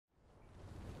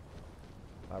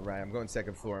All right, I'm going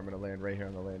second floor. I'm gonna land right here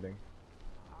on the landing.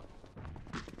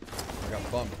 I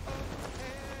got bumped.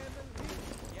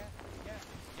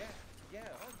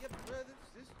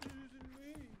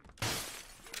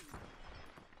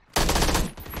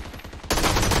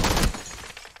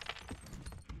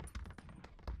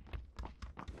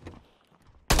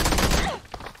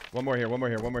 One more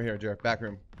here, Jared. Back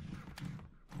room.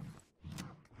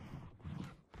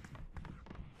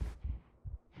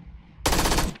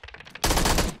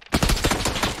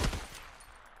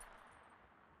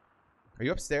 Are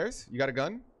you upstairs? You got a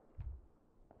gun?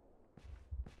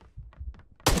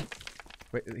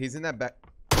 Wait, he's in that back.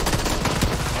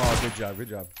 Oh, good job, good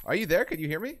job. Are you there? Can you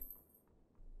hear me?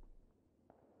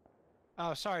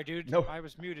 Oh, sorry, dude. No. I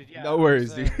was muted. Yeah. No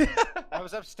worries, dude. I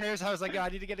was upstairs. I was like, I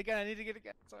need to get a gun. I need to get a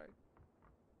gun. Sorry.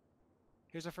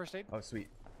 Here's our first aid. Oh, sweet.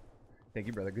 Thank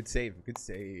you, brother. Good save. Good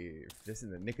save. Just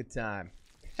in the nick of time.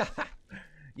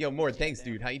 Yo, Mord, thanks,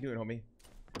 dude. How you doing, homie?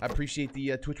 I appreciate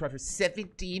the Twitch Prime for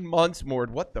 17 months,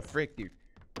 Mord. What the frick, dude?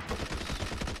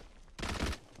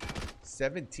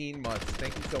 17 months.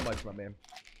 Thank you so much, my man.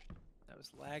 That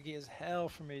was laggy as hell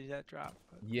for me, that drop.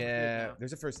 Yeah.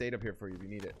 There's a first aid up here for you if you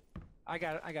need it. I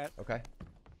got it. I got it. Okay.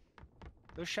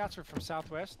 Those shots were from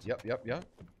southwest. Yep.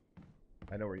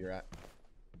 I know where you're at.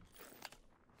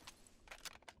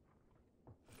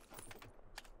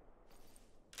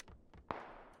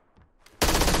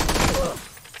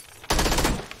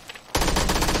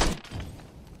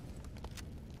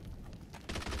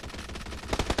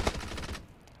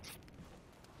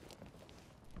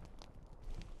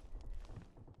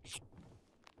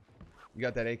 You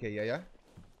got that AK, yeah?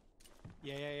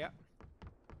 Yeah.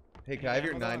 Hey, can I have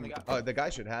your 9? Oh, the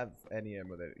guy should have any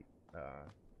ammo that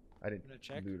I didn't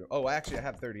loot. Oh, actually, I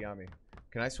have 30 on me.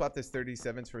 Can I swap this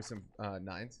 37s for some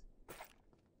 9s?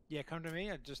 Yeah, come to me.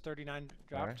 I just 39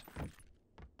 dropped. Right.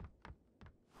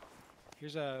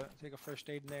 Here's take a first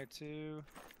aid in there too.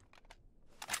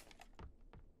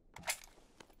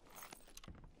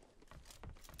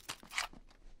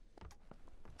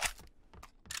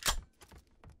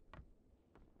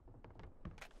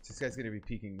 This guy's gonna be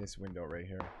peeking this window right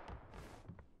here.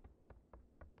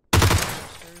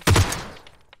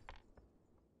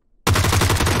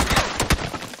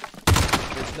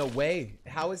 There's no way.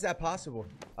 How is that possible?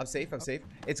 I'm safe. I'm safe.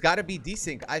 It's got to be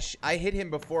desync. I hit him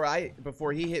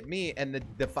before he hit me, and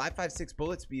the 5.56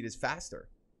 bullet speed is faster.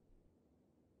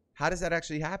 How does that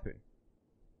actually happen?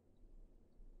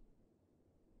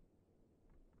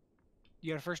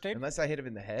 You got a first aid? Unless I hit him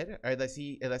in the head, or unless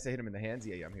I hit him in the hands.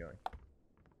 Yeah, I'm healing.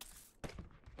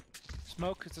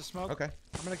 Smoke. It's a smoke. Okay.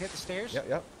 I'm gonna hit the stairs.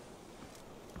 Yep.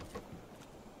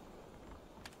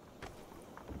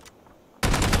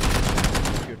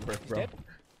 Good brick, bro.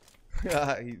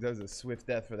 That was a swift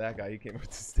death for that guy. He came up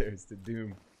the stairs to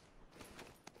doom.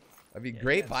 I mean,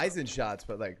 great Bison shots,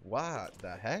 but like, what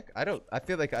the heck? I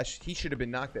feel like he should have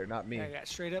been knocked there, not me. I got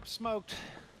straight up smoked.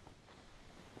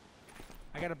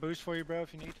 I got a boost for you, bro,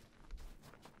 if you need.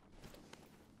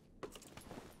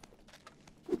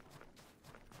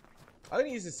 I'm gonna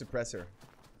use the suppressor.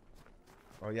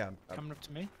 Oh yeah. Coming up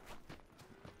to me.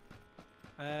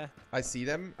 I see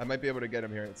them. I might be able to get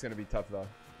them here. It's gonna be tough though.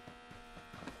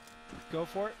 Go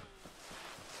for it.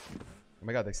 Oh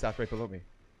my god, they stopped right below me.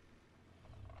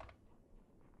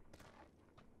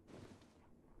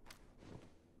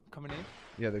 Coming in.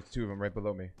 Yeah, there's 2 of them right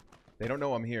below me. They don't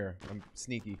know I'm here. I'm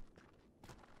sneaky.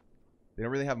 They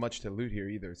don't really have much to loot here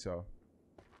either, so.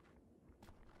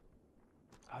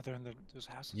 Oh, they're in those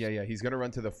houses. Yeah. He's gonna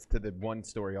run to the 1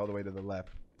 story all the way to the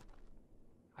left.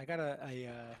 I got a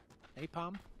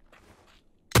napalm.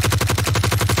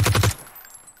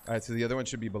 All right, so the other one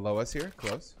should be below us here,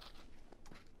 close.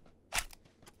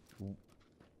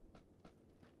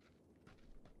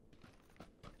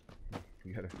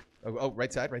 You gotta. Oh,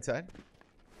 right side.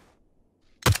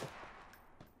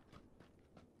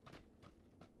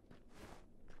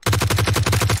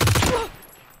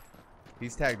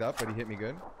 He's tagged up, but he hit me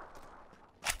good.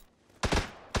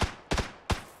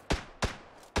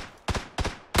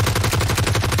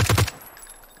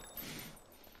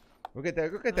 We'll get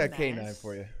that K9 nice.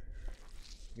 for you.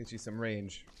 Get you some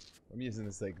range. I'm using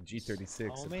this like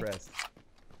G36 suppressed.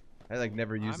 I like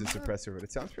never use the suppressor, but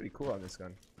it sounds pretty cool on this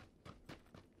gun.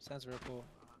 Sounds real cool.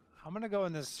 I'm gonna go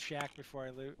in this shack before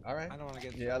I loot. All right. I don't want to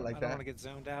get. Yeah, I like that. I don't want to get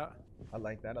zoned out. I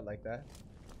like that.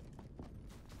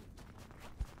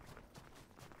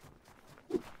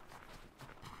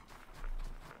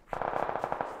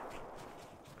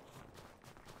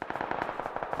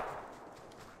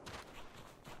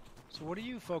 So what are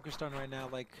you focused on right now?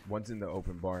 Like, one's in the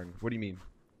open barn. What do you mean?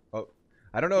 Oh,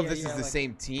 I don't know if this is the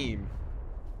same team.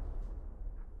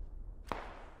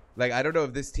 Like, I don't know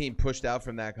if this team pushed out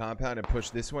from that compound and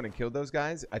pushed this one and killed those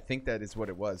guys. I think that is what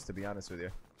it was, to be honest with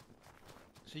you.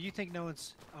 So you think no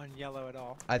one's on yellow at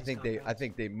all? I think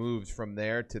they moved from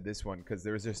there to this one because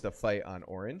there was just a fight on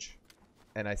orange,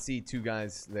 and I see 2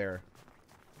 guys there.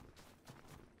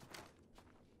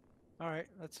 All right,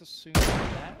 let's assume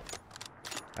that.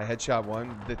 I headshot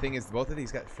one. The thing is, both of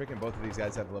these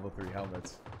guys have level 3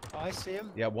 helmets. Oh, I see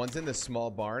him. Yeah, one's in the small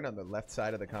barn on the left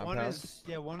side of the compound.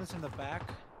 One is in the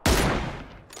back.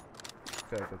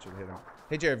 I feel like that should hit him.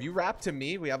 Hey, Jared, if you wrap to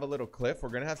me, we have a little cliff. We're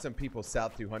going to have some people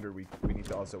south 200 we need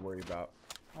to also worry about.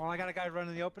 Oh, I got a guy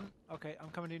running in the open. Okay, I'm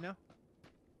coming to you now.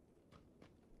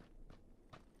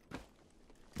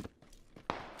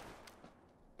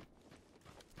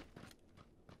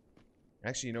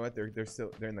 Actually, you know what? They're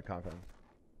in the compound.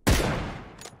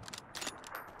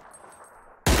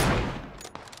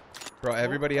 Bro,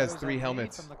 everybody has 3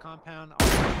 helmets. From the compound.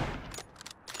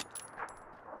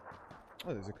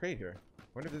 Oh, there's a crate here. I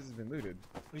wonder if this has been looted.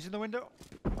 He's in the window.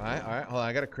 Alright. Hold on,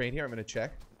 I got a crate here. I'm gonna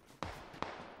check.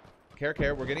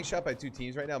 Care. We're getting shot by 2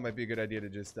 teams right now. It might be a good idea to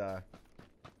just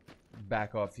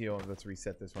back off, heal, and let's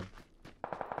reset this one.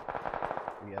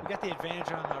 We got the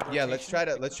advantage on the yeah, let's try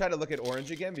to look at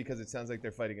orange again because it sounds like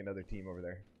they're fighting another team over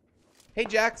there. Hey,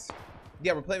 Jax.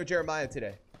 Yeah, we're playing with Jeremiah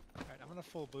today. Alright, I'm gonna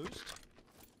full boost.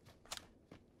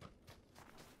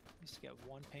 Needs to get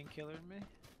 1 painkiller in me.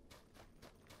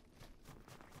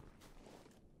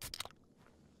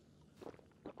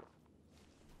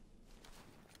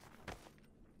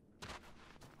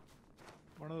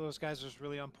 One of those guys was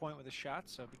really on point with a shot,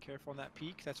 so be careful on that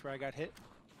peak. That's where I got hit.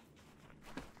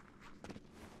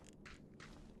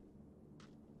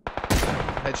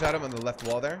 Headshot him on the left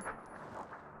wall there.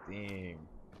 Dang.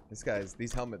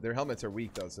 Their helmets are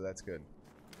weak though, so that's good.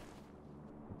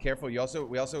 Careful. We also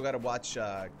got to watch.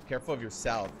 Careful of your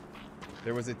south.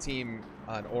 There was a team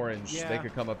on orange. Yeah. They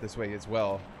could come up this way as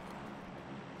well.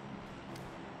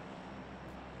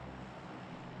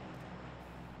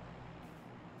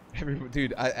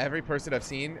 Every person I've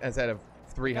seen has had a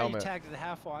 3 helmet. You tagged the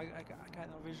half wall. I got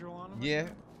no visual on him. Yeah.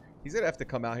 He's gonna have to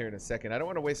come out here in a second. I don't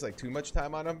want to waste like too much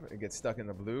time on him and get stuck in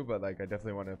the blue, but like I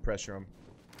definitely want to pressure him.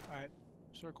 All right,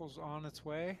 circle's on its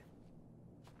way.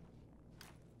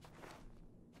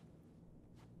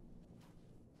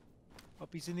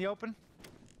 Hope he's in the open.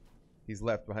 He's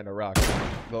left behind a rock.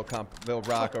 Little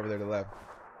rock over there to the left.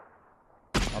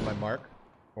 On my mark,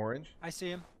 orange. I see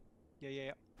him.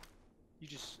 Yeah. You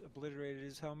just obliterated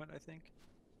his helmet, I think.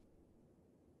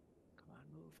 Come on,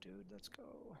 move, dude. Let's go.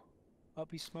 Up,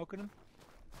 he's smoking him.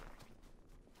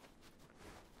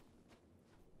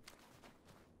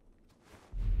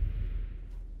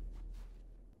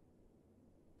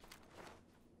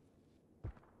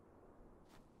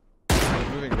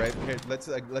 Moving right here. Let's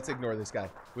ignore this guy.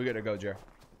 We gotta go, Jer.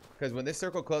 Because when this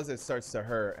circle closes, it starts to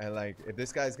hurt, and like if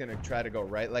this guy's gonna try to go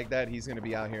right like that, he's gonna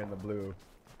be out here in the blue,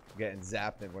 getting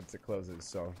zapped. And once it closes,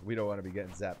 so we don't want to be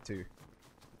getting zapped too.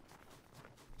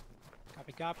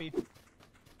 Copy.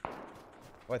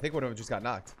 Well, I think one of them just got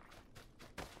knocked.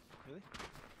 Really?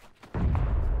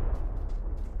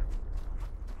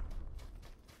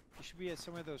 You should be at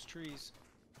some of those trees.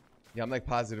 Yeah, I'm like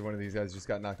positive one of these guys just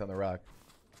got knocked on the rock.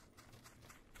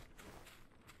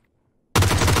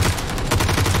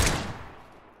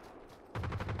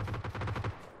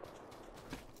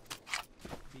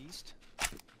 Beast.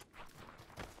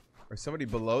 Or somebody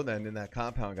below them in that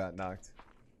compound got knocked.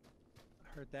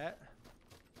 I heard that.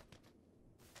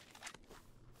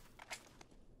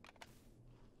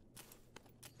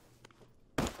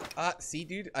 See,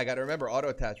 dude, I gotta remember auto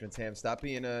attachments, Ham. Stop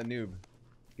being a noob.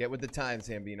 Get with the times,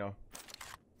 Hambinooo.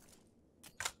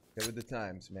 Get with the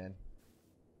times, man.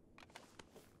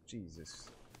 Jesus.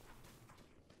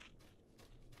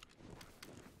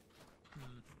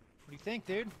 What do you think,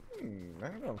 dude? I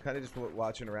don't know. I'm kind of just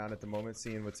watching around at the moment,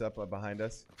 seeing what's up behind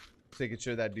us. Just making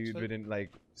sure that dude didn't,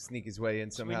 like, sneak his way in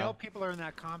somehow. We know people are in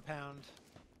that compound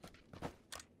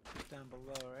down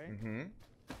below, right? Mm-hmm.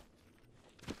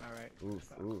 Alright.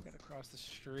 Oof. Get across the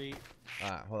street.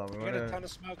 Hold on. We got a ton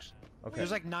of smokes. Okay.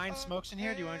 There's like 9 smokes in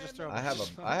here. Do you want to just throw? I have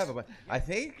a bunch. I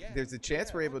think there's a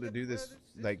chance we're able to do this.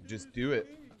 Like, just do it.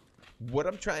 What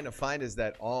I'm trying to find is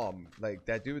that like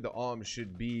that dude with the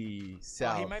should be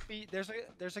south. He might be. There's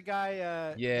a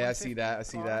guy. Yeah, I see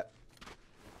that.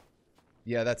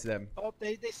 Yeah, that's them. Oh,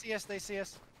 they see us.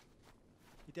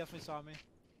 He definitely saw me.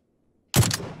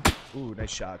 Ooh,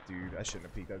 nice shot, dude. I shouldn't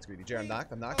have peeked. That was greedy. Jared,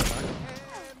 I'm knocked.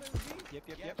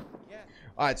 Yep.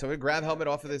 All right, so we grab helmet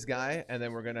off of this guy, and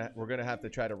then we're gonna have to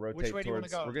try to rotate Which way towards.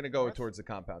 Do you we're gonna go towards the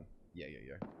compound. Yeah.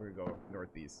 We're gonna go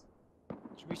northeast.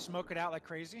 Should we smoke it out like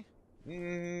crazy?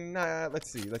 Nah, let's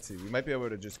see. Let's see. We might be able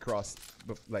to just cross,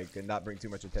 like, and not bring too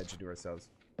much attention to ourselves.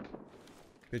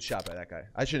 Good shot by that guy.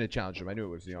 I shouldn't have challenged him. I knew it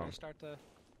was young. Start the...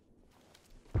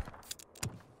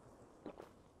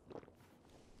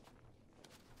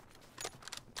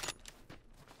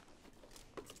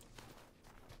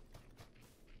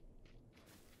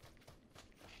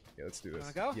 Yeah, let's do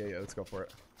this. Wanna go? Yeah, let's go for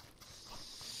it. I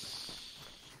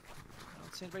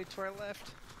don't see anybody to our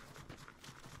left.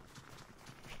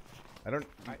 I don't.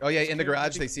 Right, Oh yeah, in the clear.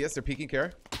 garage. They see us. They're peeking.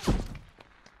 Care.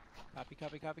 Copy,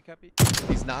 copy, copy, copy.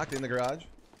 He's knocked in the garage.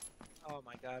 Oh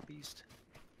my god, beast.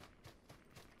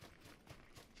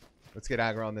 Let's get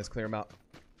aggro on this. Clear him out.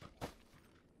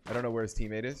 I don't know where his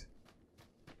teammate is.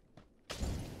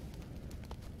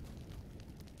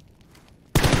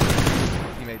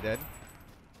 Teammate dead.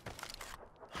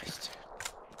 Nice, dude.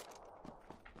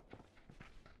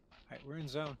 Alright, we're in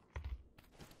zone.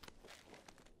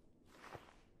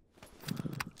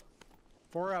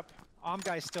 4 up.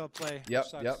 Guys still at play. Yep,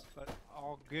 Sucks, yep. But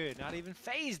all good. Not even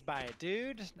phased by it,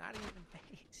 dude. Not even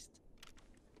phased.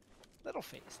 Little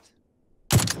phased.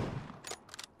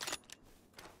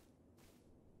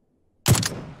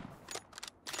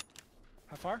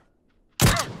 How far?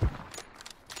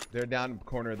 They're down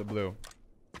corner of the blue.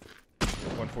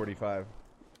 145.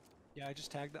 Yeah, I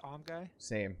just tagged the guy.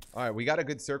 Same. All right, we got a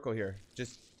good circle here.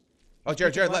 Just. Oh,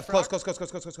 Jared, left. Close.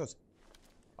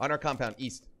 On our compound,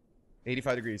 east.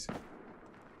 85 degrees.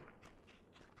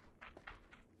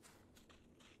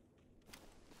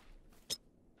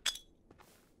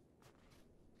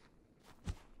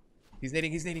 He's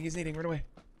nading. Run away.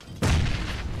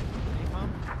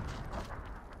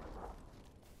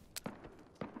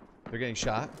 They're getting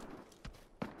shot.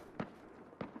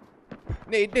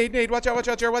 Nade. Watch out,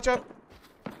 Jared, watch out.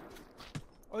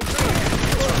 Oh, he's right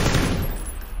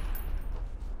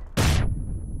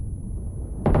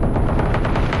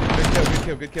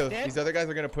here. Good kill. Dead? These other guys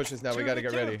are going to push us now. We got to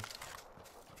get ready.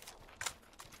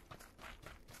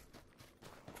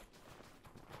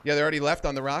 Yeah, they're already left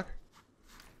on the rock.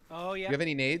 Oh, yeah. Do you have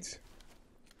any nades?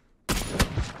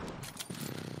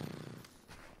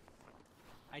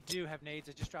 I do have nades.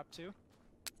 I just dropped 2.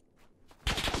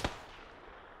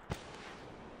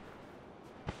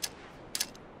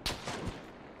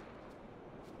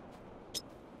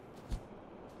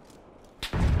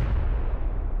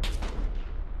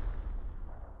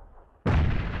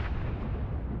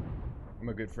 I'm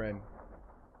a good friend.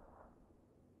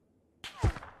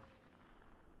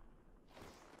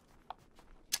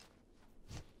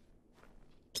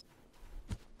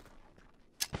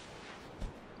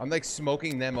 I'm like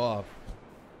smoking them off.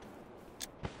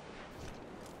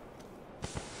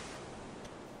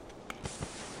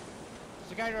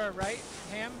 There's a guy to our right,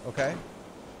 Ham. Okay.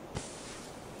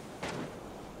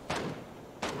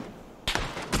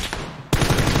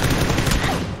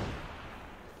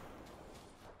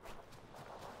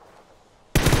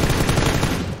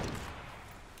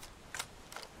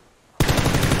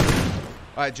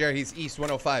 All right, Jerry, he's east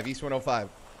 105, east 105.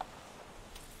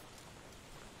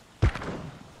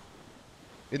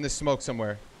 In the smoke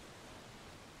somewhere.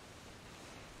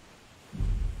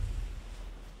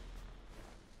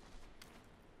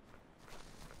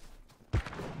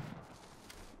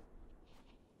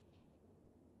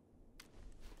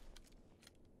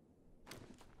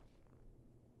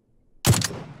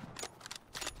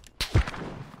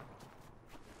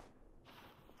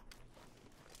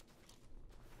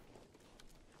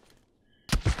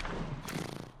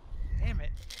 Damn it.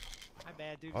 My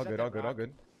bad, dude. All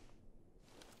good.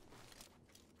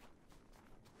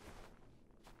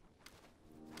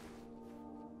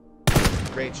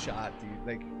 Great shot, dude.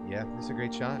 Like, yeah, this is a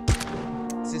great shot.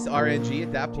 This is RNG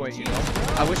at that point, you know.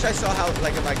 I wish I saw how,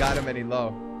 like, if I got him any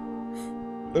low.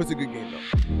 That was a good game,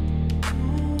 though.